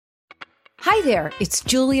Hi there, it's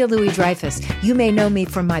Julia Louis-Dreyfus. You may know me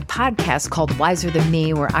from my podcast called Wiser Than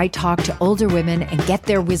Me, where I talk to older women and get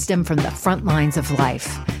their wisdom from the front lines of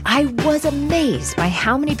life. I was amazed by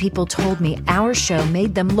how many people told me our show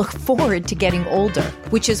made them look forward to getting older,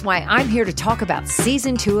 which is why I'm here to talk about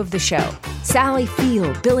season 2 of the show. Sally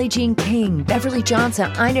Field, Billie Jean King, Beverly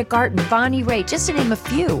Johnson, Ina Garten, Bonnie Raitt, just to name a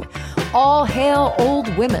few. All hail old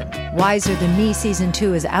women. Wiser Than Me season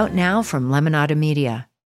 2 is out now from Lemonada Media.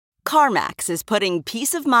 CarMax is putting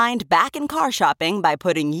peace of mind back in car shopping by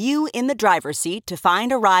putting you in the driver's seat to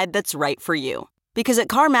find a ride that's right for you. Because at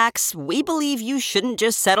CarMax, we believe you shouldn't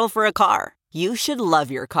just settle for a car. You should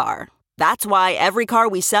love your car. That's why every car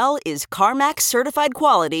we sell is CarMax certified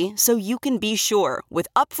quality, so you can be sure with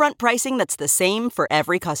upfront pricing that's the same for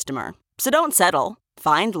every customer. So don't settle.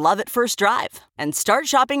 Find love at first drive and start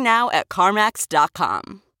shopping now at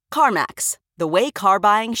CarMax.com. CarMax, the way car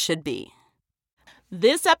buying should be.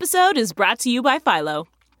 This episode is brought to you by Philo.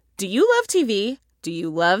 Do you love TV? Do you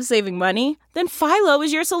love saving money? Then Philo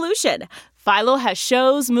is your solution. Philo has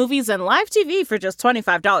shows, movies, and live TV for just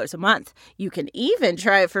 $25 a month. You can even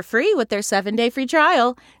try it for free with their 7-day free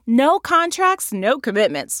trial. No contracts, no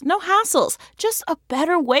commitments, no hassles. Just a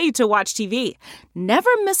better way to watch TV. Never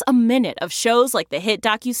miss a minute of shows like the hit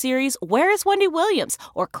docuseries Where is Wendy Williams?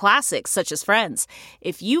 Or classics such as Friends.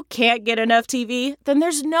 If you can't get enough TV, then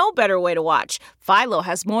there's no better way to watch. Philo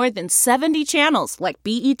has more than 70 channels like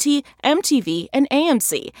BET, MTV, and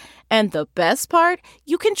AMC. And the best part?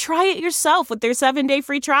 You can try it yourself with their 7-day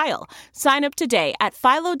free trial. Sign up today at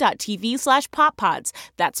philo.tv/poppods.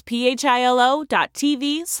 That's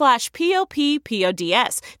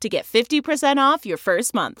philo.tv/POPPODS to get 50% off your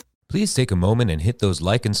first month. Please take a moment and hit those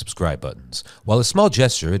like and subscribe buttons. While a small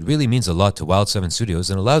gesture, it really means a lot to Wild 7 Studios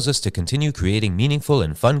and allows us to continue creating meaningful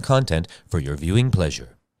and fun content for your viewing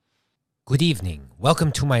pleasure. Good evening.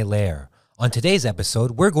 Welcome to my lair. On today's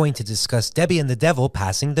episode, we're going to discuss Debbie and the Devil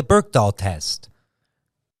passing the Bechdel test.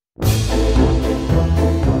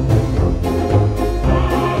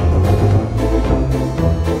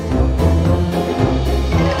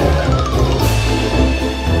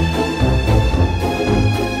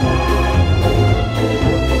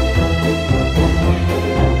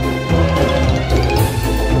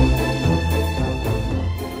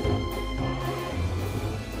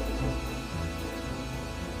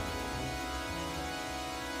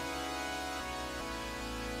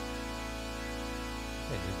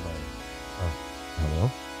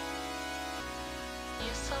 Hello?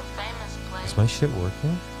 You're so famous, Blake. Is my shit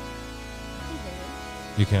working?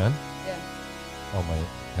 You can? Yeah. Oh, my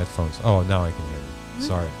headphones. Oh, now I can hear you.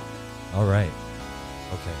 Sorry. All right.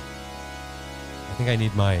 Okay. I think I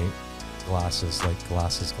need my glasses, like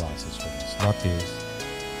glasses for this. Not these,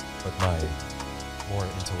 but my more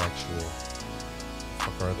intellectual.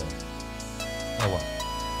 What are they? Oh, well.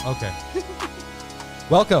 Okay.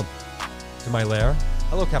 Welcome to my lair.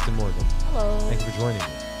 Hello, Captain Morgan. Hello. Thank you for joining me.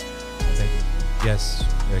 Thank you. Yes,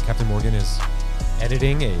 Captain Morgan is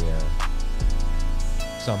editing a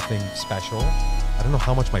something special. I don't know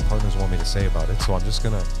how much my partners want me to say about it, so I'm just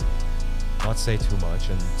gonna not say too much.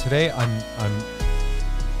 And today I'm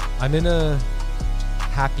in a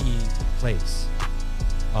happy place.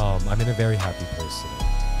 I'm in a very happy place today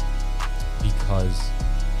because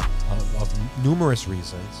of numerous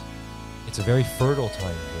reasons. It's a very fertile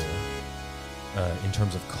time here. In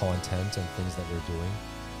terms of content and things that we're doing.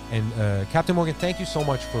 And Captain Morgan, thank you so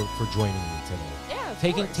much for joining me today. Yeah, of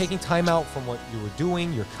taking course. taking time out from what you were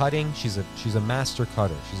doing. You're cutting. She's a master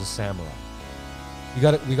cutter. She's a samurai.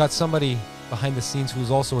 We got somebody behind the scenes who's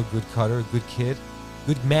also a good cutter, a good kid,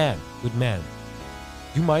 good man. Do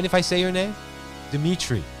you mind if I say your name?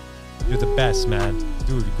 Dimitri. You're the best, man.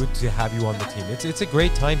 Dude, good to have you on the team. It's a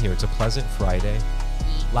great time here. It's a pleasant Friday.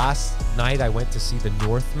 Last night I went to see The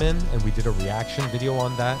Northman and we did a reaction video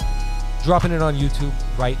on that. Dropping it on YouTube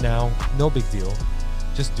right now. No big deal.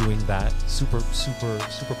 Just doing that. Super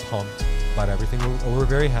pumped about everything. We're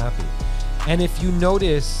very happy. And if you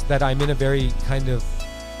notice that I'm in a very kind of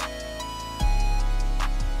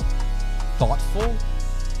thoughtful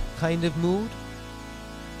kind of mood,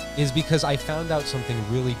 is because I found out something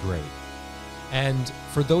really great. And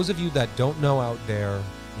for those of you that don't know out there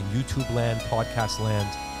in YouTube land, podcast land,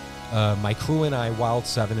 my crew and I, Wild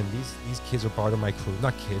 7, and these kids are part of my crew.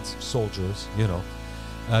 Not kids, soldiers, you know.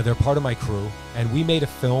 They're part of my crew. And we made a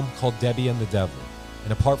film called Debbie and the Devil.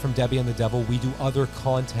 And apart from Debbie and the Devil, we do other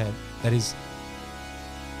content that is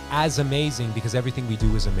as amazing because everything we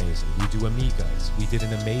do is amazing. We do Amigas. We did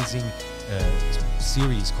an amazing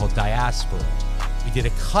series called Diaspora. We did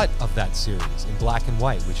a cut of that series in black and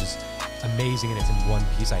white, which is amazing and it's in one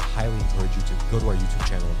piece. I highly encourage you to go to our YouTube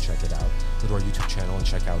channel and check it out. Go to our YouTube channel and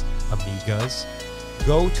check out Amigas.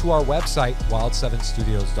 Go to our website,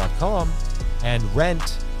 wild7studios.com, and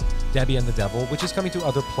rent Debbie and the Devil, which is coming to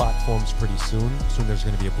other platforms pretty soon. Soon there's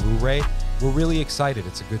going to be a Blu-ray. We're really excited.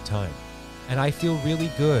 It's a good time. And I feel really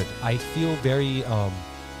good. I feel very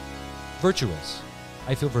virtuous.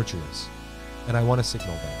 I feel virtuous. And I want to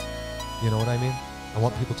signal that. You know what I mean? I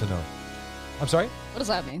want people to know. I'm sorry? What does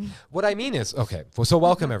that mean? What I mean is, okay, so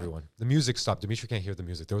welcome everyone. The music stopped. Dimitri can't hear the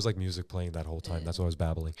music. There was like music playing that whole time. That's why I was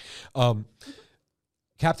babbling.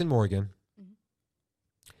 Captain Morgan,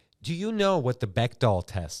 do you know what the Bechdel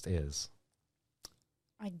test is?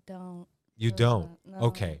 I don't. You don't? No.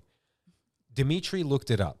 Okay. Dimitri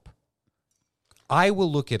looked it up. I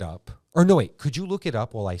will look it up. Or no, wait. Could you look it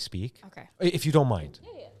up while I speak? Okay. If you don't mind. Yeah.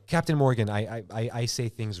 Captain Morgan, I say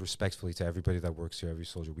things respectfully to everybody that works here, every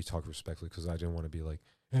soldier. We talk respectfully because I didn't want to be like,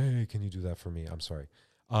 hey, can you do that for me? I'm sorry.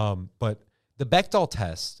 But the Bechdel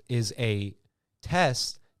test is a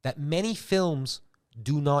test that many films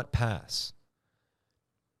do not pass.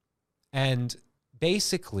 And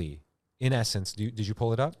basically, in essence, did you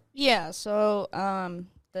pull it up? Yeah, so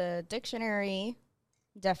the dictionary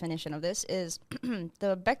definition of this is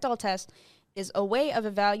the Bechdel test is a way of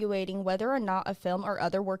evaluating whether or not a film or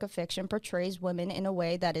other work of fiction portrays women in a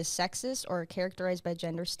way that is sexist or characterized by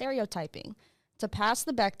gender stereotyping. To pass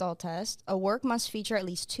the Bechdel test, a work must feature at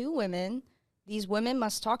least 2 women. These women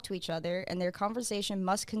must talk to each other, and their conversation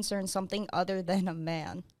must concern something other than a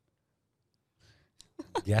man.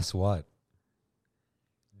 Guess what?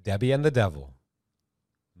 Debbie and the Devil,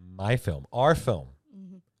 my film, our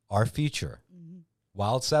feature,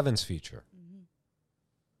 Wild Seven's feature.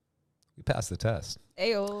 We passed the test.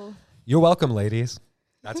 Ayo. You're welcome, ladies.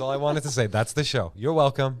 That's all I wanted to say. That's the show. You're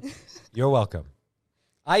welcome. You're welcome.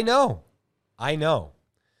 I know.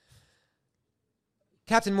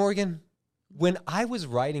 Captain Morgan, when I was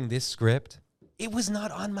writing this script, it was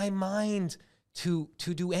not on my mind to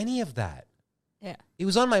do any of that. Yeah. It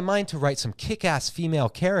was on my mind to write some kick-ass female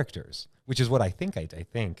characters, which is what I think,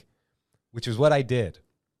 which is what I did.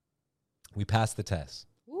 We passed the test.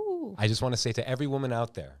 Ooh. I just want to say to every woman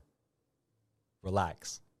out there,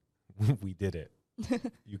 relax. We did it.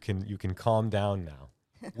 You can calm down now.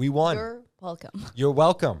 We won. You're welcome. You're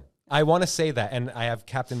welcome. I want to say that. And I have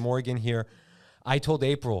Captain Morgan here. I told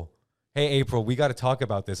April, hey, April, we got to talk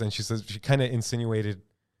about this. And she says, she kind of insinuated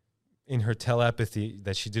in her telepathy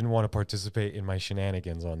that she didn't want to participate in my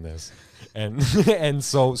shenanigans on this. And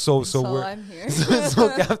so we're I'm here. so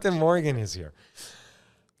Captain Morgan is here.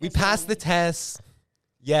 We passed the test.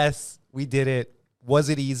 Yes, we did it. Was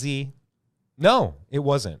it easy? No, it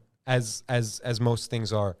wasn't. As most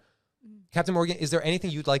things are. Captain Morgan, is there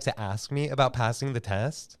anything you'd like to ask me about passing the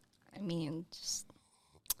test? I mean,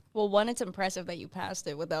 well, one, it's impressive that you passed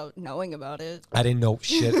it without knowing about it. I didn't know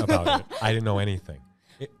shit about it. I didn't know anything.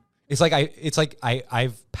 It's like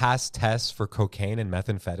I've passed tests for cocaine and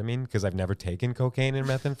methamphetamine because I've never taken cocaine and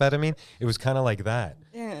methamphetamine. It was kind of like that.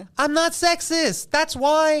 Yeah. I'm not sexist. That's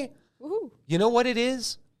why. Woohoo. You know what it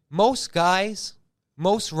is? Most guys,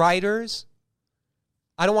 most writers,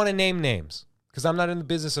 I don't want to name names because I'm not in the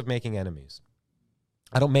business of making enemies.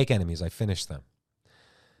 I don't make enemies. I finish them.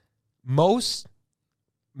 Most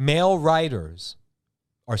male writers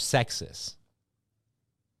are sexist.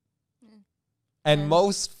 And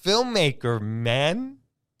most filmmaker men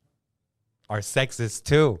are sexist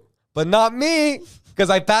too. But not me, because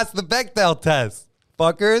I passed the Bechdel test.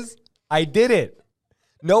 Fuckers, I did it.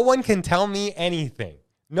 No one can tell me anything.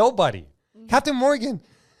 Nobody. Captain Morgan,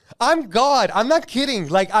 I'm God. I'm not kidding.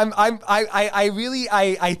 Like I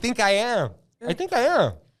think I am. I think I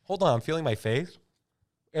am. Hold on, I'm feeling my face.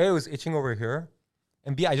 A, it was itching over here.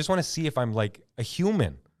 And B, I just want to see if I'm like a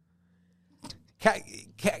human.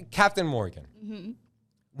 Captain Morgan,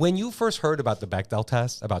 when you first heard about the Bechdel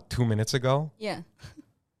test about 2 minutes ago, Yeah.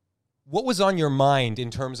 what was on your mind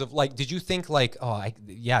in terms of like, did you think like, oh,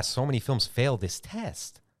 so many films fail this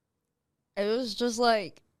test? It was just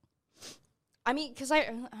like, I mean, because I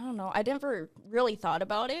don't know, I never really thought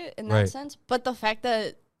about it in that Right. sense. But the fact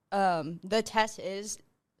that the test is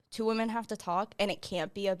 2 women have to talk and it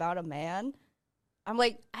can't be about a man, I'm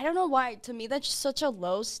like, I don't know why. To me, that's just such a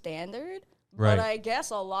low standard. Right. But I guess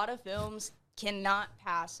a lot of films cannot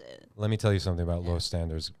pass it. Let me tell you something about low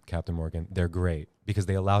standards, Captain Morgan. They're great because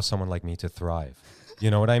they allow someone like me to thrive.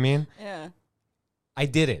 You know what I mean? Yeah. I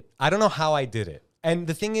did it. I don't know how I did it. And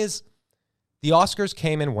the thing is, the Oscars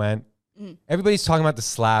came and went. Everybody's talking about the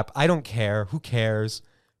slap. I don't care. Who cares?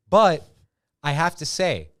 But I have to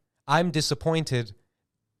say, I'm disappointed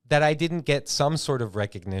that I didn't get some sort of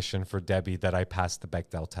recognition for Debbie that I passed the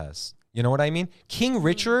Bechdel test. You know what I mean? King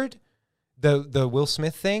Richard, the Will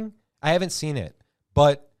Smith thing, I haven't seen it,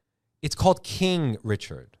 but it's called King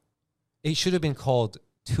Richard. It should have been called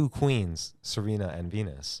Two Queens, Serena and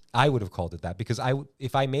Venus. I would have called it that because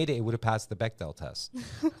if I made it, it would have passed the Bechdel test.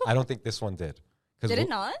 I don't think this one did. Did it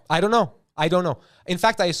not? I don't know. In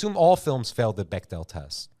fact, I assume all films failed the Bechdel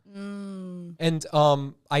test. And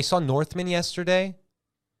I saw Northman yesterday.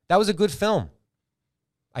 That was a good film.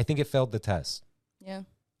 I think it failed the test. Yeah.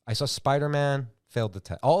 I saw Spider-Man, failed the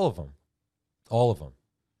test. All of them.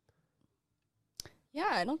 Yeah,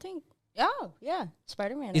 I don't think. Oh, yeah.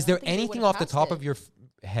 Spider-Man. Is there anything off the top of your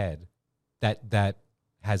head that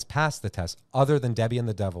has passed the test other than Debbie and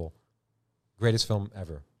the Devil? Greatest film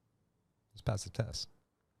ever. It's passed the test.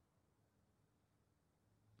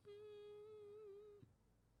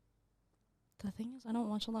 The thing is, I don't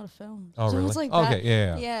watch a lot of films. Oh, so really? It's like Okay, that.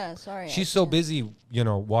 yeah. Yeah, sorry. She's so busy,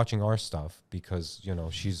 watching our stuff because,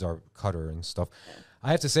 she's our cutter and stuff. Yeah.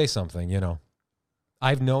 I have to say something,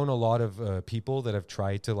 I've known a lot of people that have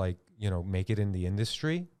tried to make it in the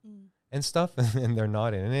industry and stuff, and they're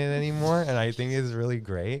not in it anymore. And I think it's really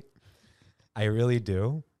great. I really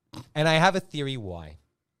do. And I have a theory why.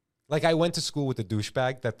 Like, I went to school with a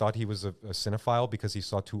douchebag that thought he was a cinephile because he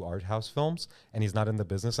saw 2 art house films, and he's not in the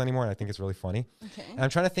business anymore, and I think it's really funny. Okay. And I'm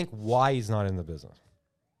trying to think why he's not in the business.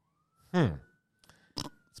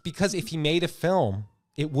 It's because if he made a film,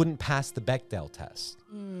 it wouldn't pass the Bechdel test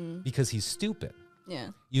because he's stupid.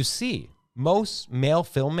 Yeah. You see, most male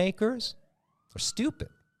filmmakers are stupid.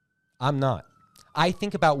 I'm not. I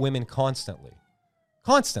think about women constantly.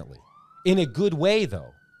 Constantly. In a good way,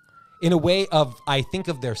 though. In a way of, I think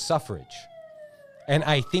of their suffrage. And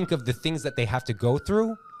I think of the things that they have to go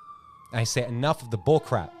through. And I say, enough of the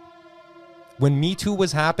bullcrap. When Me Too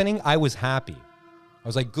was happening, I was happy. I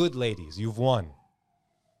was like, good ladies, you've won.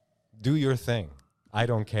 Do your thing. I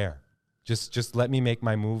don't care. Just let me make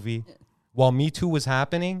my movie. While Me Too was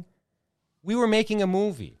happening, we were making a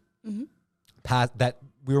movie. We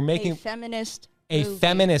were making a feminist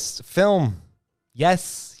film.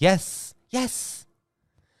 Yes.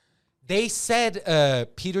 They said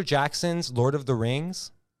Peter Jackson's Lord of the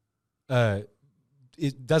Rings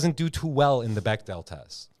it doesn't do too well in the Bechdel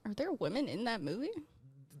test. Are there women in that movie?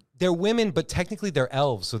 They're women, but technically they're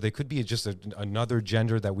elves, so they could be just another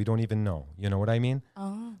gender that we don't even know. You know what I mean?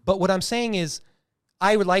 Oh. But what I'm saying is,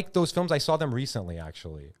 I would like those films. I saw them recently,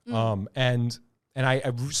 actually. And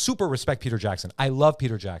I super respect Peter Jackson. I love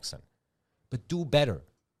Peter Jackson. But do better.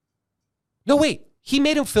 No, wait. He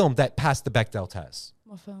made a film that passed the Bechdel test.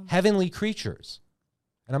 What film? Heavenly Creatures.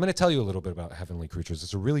 And I'm going to tell you a little bit about Heavenly Creatures.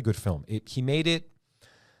 It's a really good film. He made it.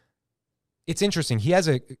 It's interesting. He has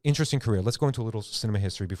an interesting career. Let's go into a little cinema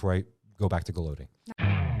history before I go back to gloating.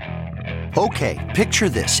 Okay, picture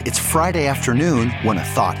this. It's Friday afternoon when a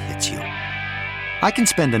thought hits you. I can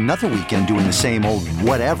spend another weekend doing the same old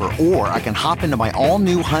whatever, or I can hop into my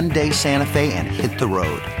all-new Hyundai Santa Fe and hit the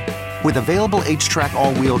road. With available H-Track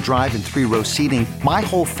all-wheel drive and 3-row seating, my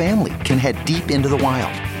whole family can head deep into the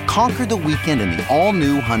wild. Conquer the weekend in the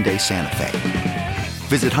all-new Hyundai Santa Fe.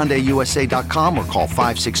 Visit HyundaiUSA.com or call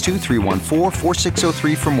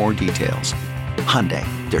 562-314-4603 for more details. Hyundai,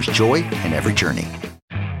 there's joy in every journey.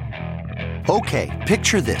 Okay,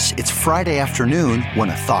 picture this. It's Friday afternoon when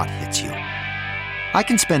a thought hits you. I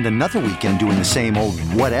can spend another weekend doing the same old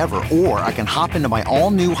whatever, or I can hop into my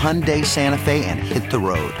all-new Hyundai Santa Fe and hit the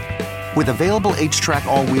road. With available H-Track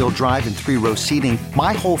all-wheel drive and 3-row seating,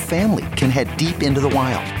 my whole family can head deep into the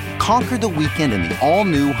wild. Conquer the weekend in the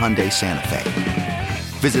all-new Hyundai Santa Fe.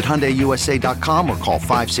 Visit HyundaiUSA.com or call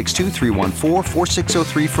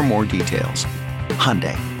 562-314-4603 for more details.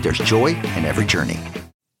 Hyundai, there's joy in every journey.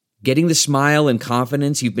 Getting the smile and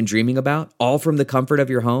confidence you've been dreaming about, all from the comfort of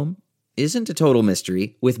your home, isn't a total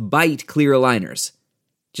mystery with Byte clear aligners.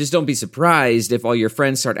 Just don't be surprised if all your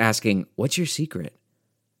friends start asking, "What's your secret?"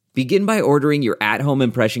 Begin by ordering your at-home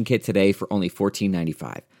impression kit today for only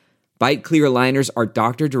 $14.95. Byte clear aligners are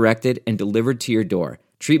doctor-directed and delivered to your door.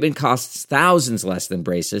 Treatment costs thousands less than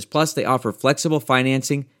braces, plus they offer flexible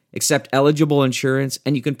financing, accept eligible insurance,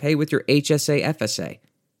 and you can pay with your HSA FSA.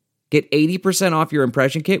 Get 80% off your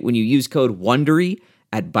impression kit when you use code WONDERY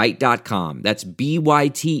at Byte.com. That's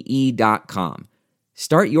BYTE.com.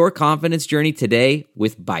 Start your confidence journey today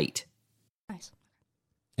with Byte. Nice.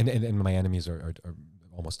 And my enemies are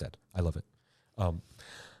almost dead. I love it.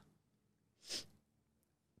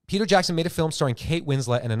 Peter Jackson made a film starring Kate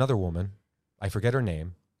Winslet and another woman. I forget her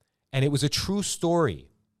name. And it was a true story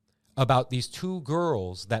about these two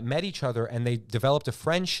girls that met each other and they developed a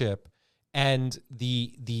friendship, and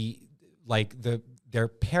their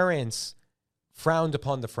parents frowned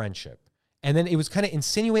upon the friendship. And then it was kind of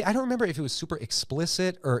insinuate. I don't remember if it was super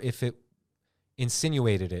explicit or if it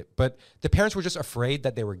insinuated it, but the parents were just afraid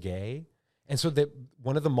that they were gay. And so that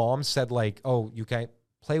one of the moms said like, oh, you can't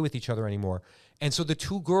play with each other anymore. And so the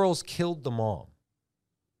two girls killed the mom.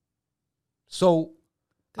 So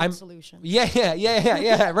Good solution.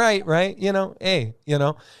 Yeah. Right. You know, hey, you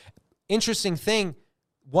know, interesting thing.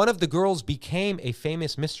 One of the girls became a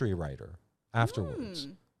famous mystery writer afterwards.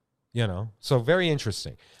 You know, so very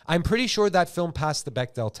interesting. I'm pretty sure that film passed the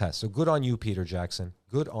Bechdel test. So good on you, Peter Jackson.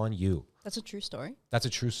 Good on you. That's a true story. That's a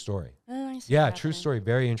true story. I see Yeah, that true happening. story.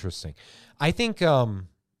 Very interesting. I think a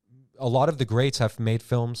lot of the greats have made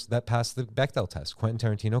films that pass the Bechdel test. Quentin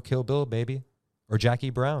Tarantino, Kill Bill, baby. Or Jackie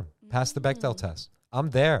Brown, pass the Bechdel test. I'm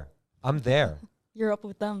there. You're up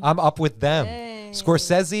with them. I'm up with them. Hey.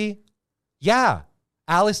 Scorsese, yeah.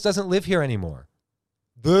 Alice doesn't live here anymore.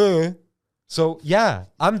 Duh. So yeah,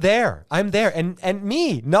 I'm there. And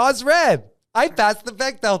me, Nas Red, I passed the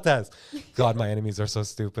Bechdel test. God, my enemies are so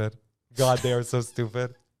stupid. God, they are so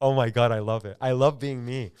stupid. Oh my God, I love it. I love being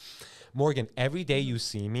me. Morgan, every day you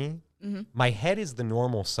see me, my head is the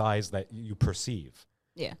normal size that you perceive.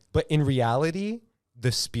 Yeah. But in reality,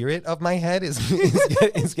 the spirit of my head is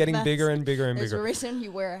getting bigger and bigger and There's bigger. a reason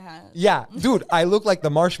you wear a hat. Yeah, dude, I look like the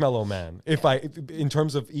Marshmallow Man in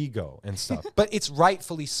terms of ego and stuff. But it's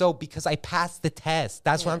rightfully so because I passed the test.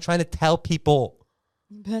 That's what I'm trying to tell people.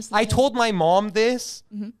 I told my mom this.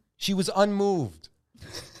 She was unmoved.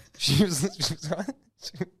 She was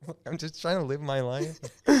I'm just trying to live my life.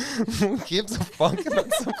 Who gives a fuck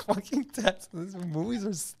about some fucking tests? These movies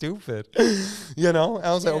are stupid. You know?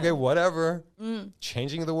 I was like, okay, whatever.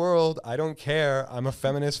 Changing the world. I don't care. I'm a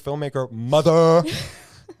feminist filmmaker. Mother.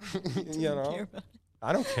 You know?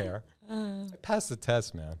 I don't care. I passed the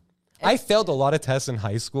test, man. I failed a lot of tests in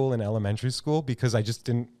high school and elementary school because I just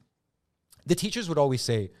didn't. The teachers would always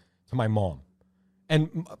say to my mom,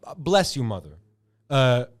 and bless you, mother,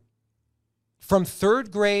 from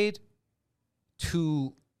third grade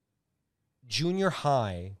to junior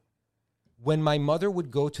high, when my mother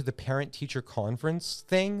would go to the parent-teacher conference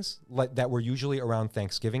things that were usually around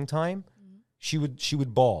Thanksgiving time, she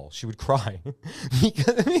would bawl, she would cry,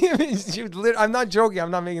 because she would. I'm not joking.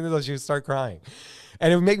 I'm not making this up. She would start crying,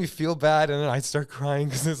 and it would make me feel bad, and then I'd start crying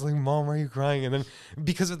because it's like, Mom, why are you crying? And then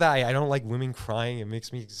because of that, I don't like women crying. It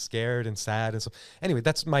makes me scared and sad, and so anyway,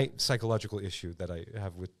 that's my psychological issue that I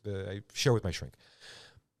have with I share with my shrink.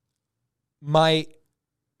 My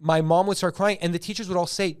mom would start crying, and the teachers would all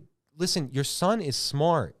say, "Listen, your son is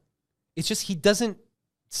smart. It's just he doesn't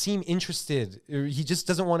seem interested, or he just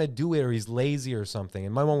doesn't want to do it, or he's lazy or something."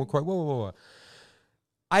 And my mom would cry, whoa.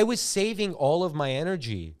 I was saving all of my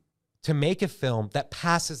energy to make a film that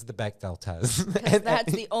passes the Bechdel test. And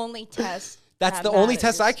that's the only test. That's that the only matters.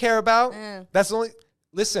 test I care about. Yeah. That's the only.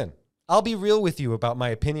 Listen, I'll be real with you about my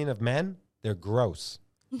opinion of men. They're gross.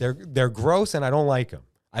 They're gross, and I don't like them.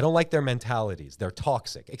 I don't like their mentalities. They're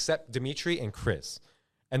toxic, except Dimitri and Chris.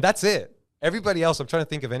 And that's it. Everybody else, I'm trying to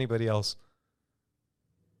think of anybody else.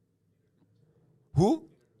 Who?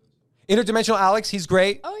 Interdimensional Alex, he's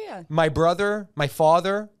great. Oh, yeah. My brother, my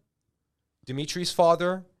father, Dimitri's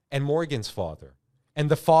father, and Morgan's father. And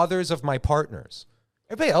the fathers of my partners.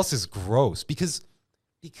 Everybody else is gross because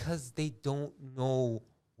they don't know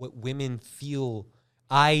what women feel.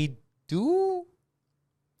 I do.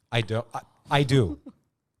 I do.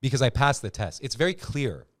 Because I passed the test. It's very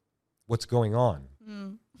clear what's going on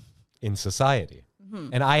in society.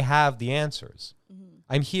 And I have the answers.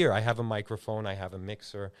 I'm here. I have a microphone. I have a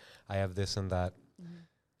mixer. I have this and that.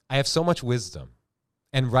 I have so much wisdom.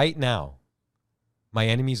 And right now, my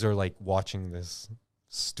enemies are like watching this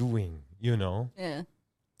stewing, you know? Yeah.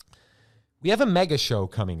 We have a mega show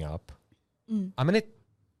coming up. I'm going to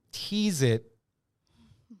tease it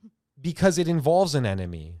because it involves an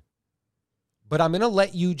enemy. But I'm going to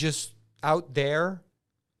let you just out there,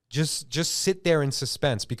 just sit there in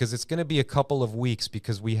suspense because it's going to be a couple of weeks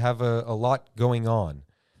because we have a lot going on.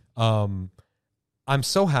 I'm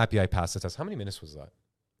so happy I passed the test. How many minutes was that?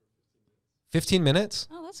 15 minutes?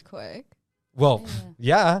 Oh, that's quick. Well,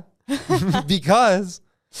 yeah, because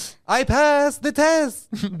I passed the test.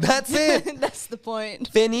 That's it. That's the point.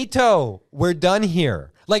 Finito. We're done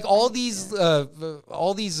here. Like all these, I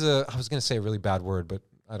was going to say a really bad word, but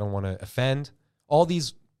I don't want to offend. All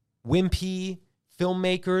these wimpy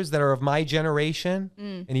filmmakers that are of my generation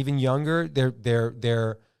and even younger,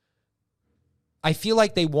 they're I feel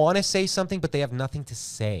like they want to say something, but they have nothing to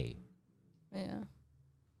say. Yeah.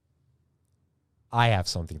 I have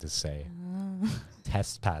something to say.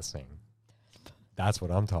 Test passing. That's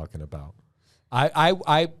what I'm talking about.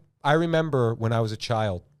 I remember when I was a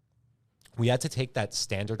child we had to take that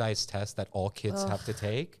standardized test that all kids have to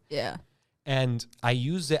take. Yeah. And I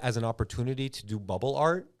used it as an opportunity to do bubble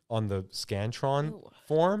art on the Scantron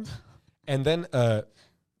form. And then the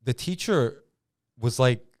teacher was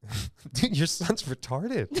like, dude, your son's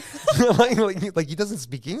retarded. like he doesn't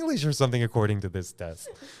speak English or something according to this test.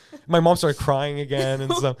 My mom started crying again.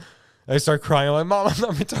 And so I started crying. I'm like, Mom, I'm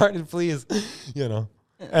not retarded, please. You know.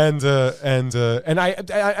 And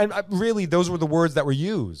I really, those were the words that were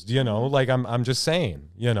used, you know, like I'm just saying,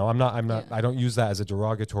 you know, I don't use that as a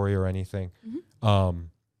derogatory or anything.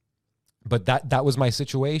 But that was my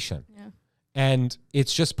situation. Yeah. And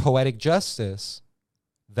it's just poetic justice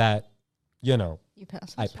that, you know,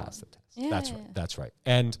 I passed the test. Yeah. That's right. That's right.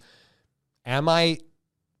 And am I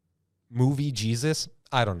movie Jesus?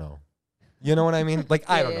 I don't know. You know what I mean? Like,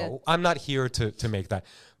 I don't know. I'm not here to make that.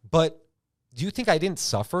 But do you think I didn't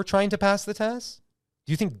suffer trying to pass the test?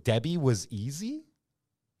 Do you think Debbie was easy?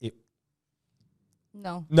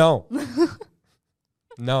 No. No.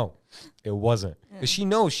 No, it wasn't. Because she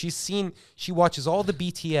knows, she watches all the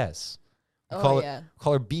BTS. Call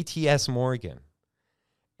her BTS Morgan.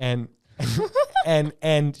 And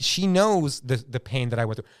and she knows the pain that I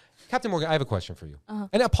went through. Captain Morgan, I have a question for you.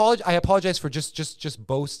 And I apologize for just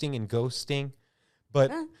boasting and ghosting.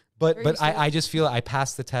 But I just feel I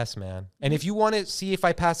passed the test, man. And if you want to see if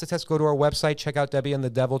I passed the test, go to our website, check out Debbie and the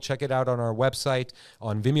Devil, check it out on our website,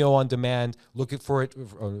 on Vimeo On Demand. Look for it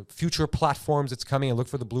on future platforms. It's coming, and look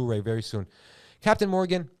for the Blu-ray very soon. Captain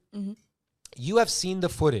Morgan, you have seen the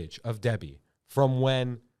footage of Debbie from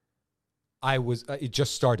when I was, it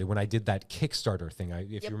just started, when I did that Kickstarter thing.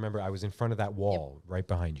 If you remember, I was in front of that wall right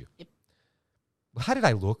behind you. How did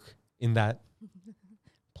I look in that?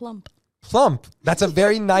 Plump. Plump. That's a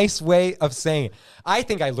very nice way of saying it. I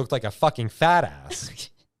think I looked like a fucking fat ass,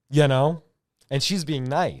 you know? And she's being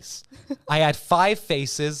nice. I had 5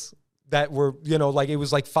 faces that were, you know, like it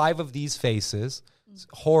was like 5 of these faces. It's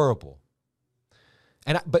horrible.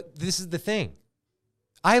 But this is the thing.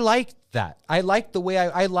 I liked that. I liked the way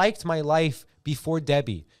I liked my life before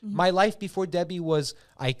Debbie. My life before Debbie was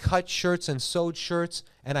I cut shirts and sewed shirts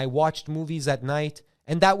and I watched movies at night.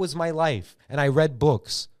 And that was my life. And I read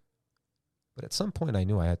books. But at some point, I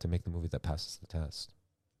knew I had to make the movie that passes the test.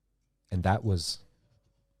 And that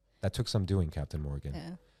took some doing, Captain Morgan.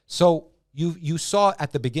 Yeah. So you saw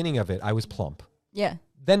at the beginning of it, I was plump. Yeah.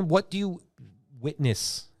 Then what do you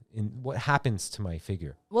witness in what happens to my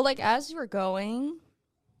figure? Well, like, as you were going,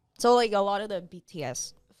 so, like, a lot of the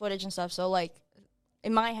BTS footage and stuff, so, like,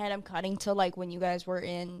 in my head, I'm cutting to, like, when you guys were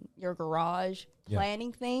in your garage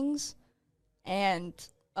planning things, and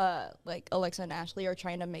like Alexa and Ashley are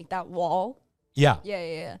trying to make that wall. Yeah.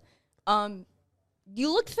 You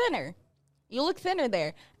look thinner. You look thinner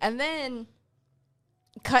there. And then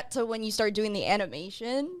cut to when you start doing the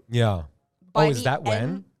animation. Yeah. Is that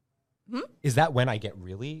when? Is that when I get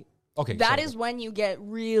really? Okay. That is when you get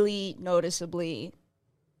really noticeably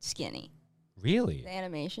skinny. Really? The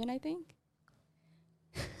animation, I think.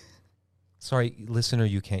 Sorry, listener,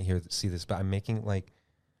 you can't see this, but I'm making like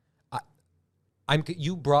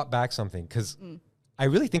you brought back something because I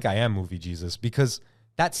really think I am movie Jesus, because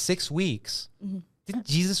that 6 weeks, didn't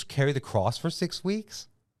Jesus carry the cross for 6 weeks?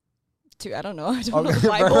 Dude, I don't know. I don't know the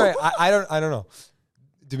Bible. Right. I don't know.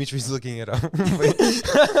 Dimitri's looking it up. but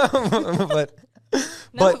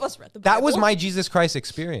None of us read the Bible. That was my Jesus Christ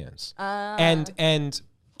experience. And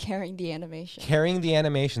carrying the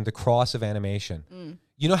animation. The cross of animation.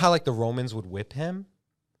 You know how like the Romans would whip him?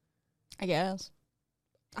 I guess.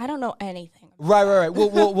 I don't know anything. Right.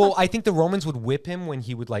 Well, I think the Romans would whip him when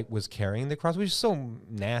he was carrying the cross, which is so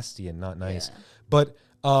nasty and not nice. Yeah. But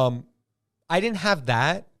I didn't have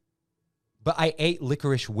that, but I ate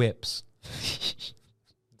licorice whips.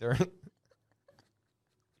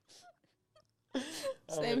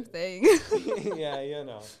 Same thing. Yeah, you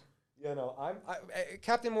know.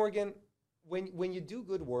 Captain Morgan. When you do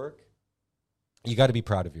good work, you got to be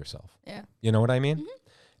proud of yourself. Yeah. You know what I mean?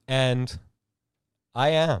 And I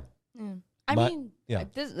am.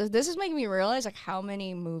 This is making me realize like how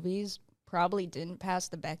many movies probably didn't pass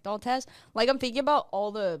the Bechdel test. Like, I'm thinking about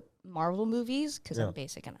all the Marvel movies because I'm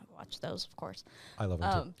basic and I watch those, of course. I love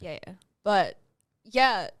them too. Yeah. But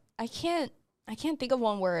yeah, I can't think of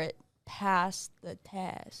one where it passed the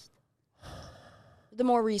test. The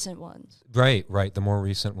more recent ones. Right. The more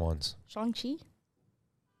recent ones. Shang-Chi?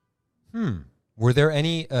 Were there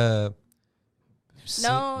any No.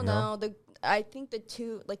 I think the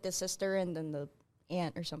two, like the sister and then the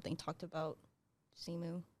aunt or something, talked about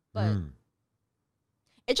Simu. But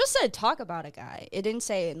it just said talk about a guy. It didn't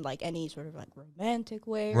say in like any sort of like romantic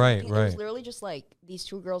way. Right. It was literally just like these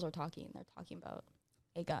two girls are talking and they're talking about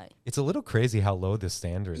a guy. It's a little crazy how low the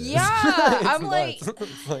standard is. Yeah, I'm nuts.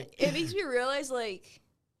 It's like, it makes me realize, like,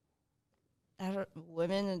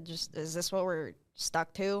 women are just, is this what we're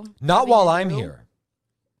stuck to? not while I'm here.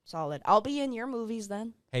 Solid. I'll be in your movies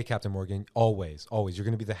then. Hey, Captain Morgan, always. You're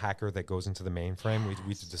going to be the hacker that goes into the mainframe. We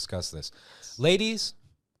need to discuss this. Ladies,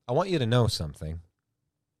 I want you to know something.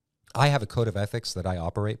 I have a code of ethics that I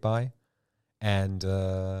operate by, and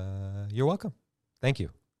you're welcome. Thank you.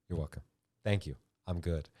 You're welcome. Thank you. I'm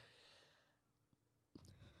good.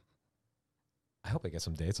 I hope I get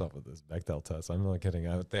some dates off of this Bechdel test. I'm not getting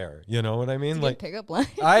out there. You know what I mean? Like pick up line.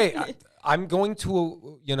 I'm going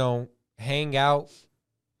to, hang out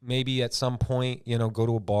maybe at some point, go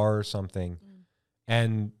to a bar or something.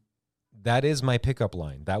 And that is my pickup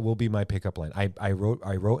line. That will be my pickup line. I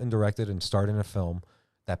wrote and directed and starred in a film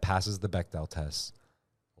that passes the Bechdel test.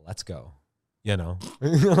 Let's go. No,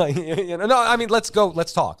 I mean, let's go.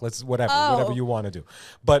 Let's talk. Let's whatever you want to do.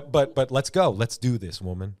 But let's go. Let's do this,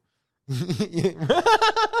 woman.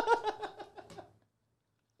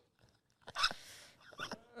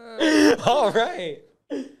 All right.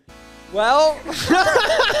 Well,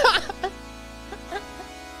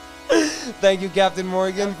 thank you, Captain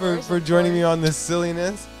Morgan, for joining me on this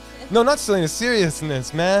silliness. No, not silliness,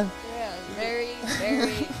 seriousness, man. Yeah, very,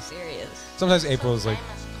 very serious. Sometimes April is like,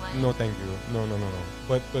 no, thank you. No.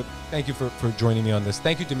 But thank you for joining me on this.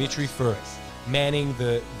 Thank you, Dimitri, for manning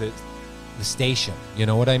the station. You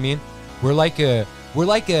know what I mean? We're like a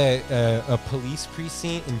police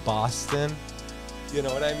precinct in Boston. You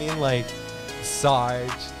know what I mean? Like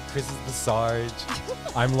Sarge. Chris is the Sarge.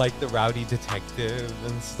 I'm like the rowdy detective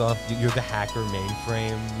and stuff. You're the hacker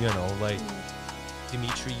mainframe. Like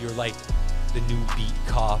Dimitri, you're like the new beat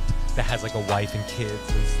cop that has like a wife and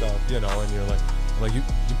kids and stuff. And you're like you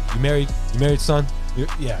married, son?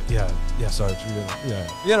 Yeah, Sarge.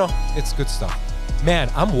 Yeah. It's good stuff.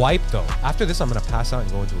 Man, I'm wiped though. After this, I'm gonna pass out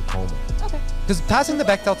and go into a coma. Okay. Because passing the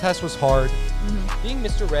Bechdel test was hard. Mm-hmm. Being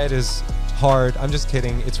Mr. Red is hard. I'm just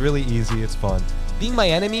kidding. It's really easy. It's fun. Being my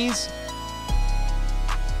enemies.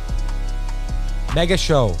 Mega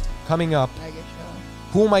show coming up. Mega show.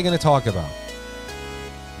 Who am I gonna talk about?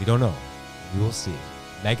 We don't know. We will see.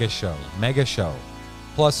 Mega show.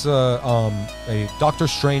 Plus a Doctor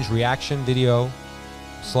Strange reaction video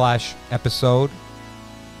 / episode.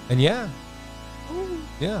 And yeah.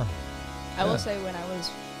 I will say, when I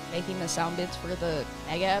was making the sound bits for the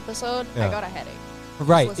mega episode, I got a headache.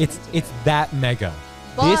 Right, it's that mega.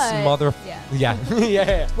 But, this mother. Yeah.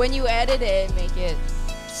 When you edit it and make it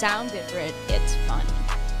sound different, it's fun.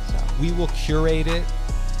 So. We will curate it.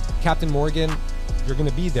 Captain Morgan, you're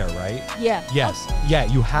gonna be there, right? Yeah. Yes. Okay. Yeah.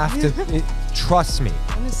 You have to. Trust me.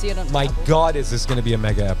 I'm gonna see it on. My God, is this gonna be a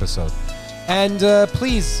mega episode? And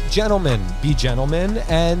please, gentlemen, be gentlemen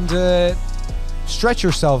and stretch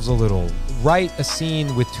yourselves a little. Write a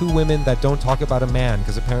scene with two women that don't talk about a man,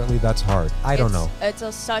 because apparently that's hard. I don't know. It's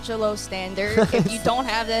such a low standard. If you don't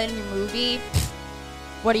have that in your movie,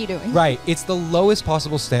 what are you doing? Right. It's the lowest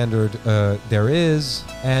possible standard there is,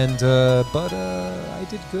 and but I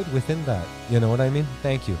did good within that. You know what I mean?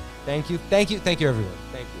 Thank you, everyone.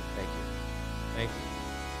 Thank you.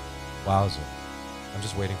 Wowzer. I'm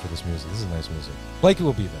just waiting for this music. This is nice music. Blakey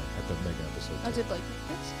will be there at the mega episode. Oh, did Blake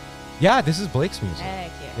make this? Yeah, this is Blake's music. Heck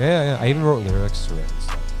Yeah. I even wrote lyrics to it and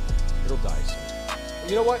stuff. It'll die soon.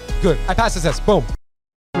 You know what? Good. I passed the test. Boom.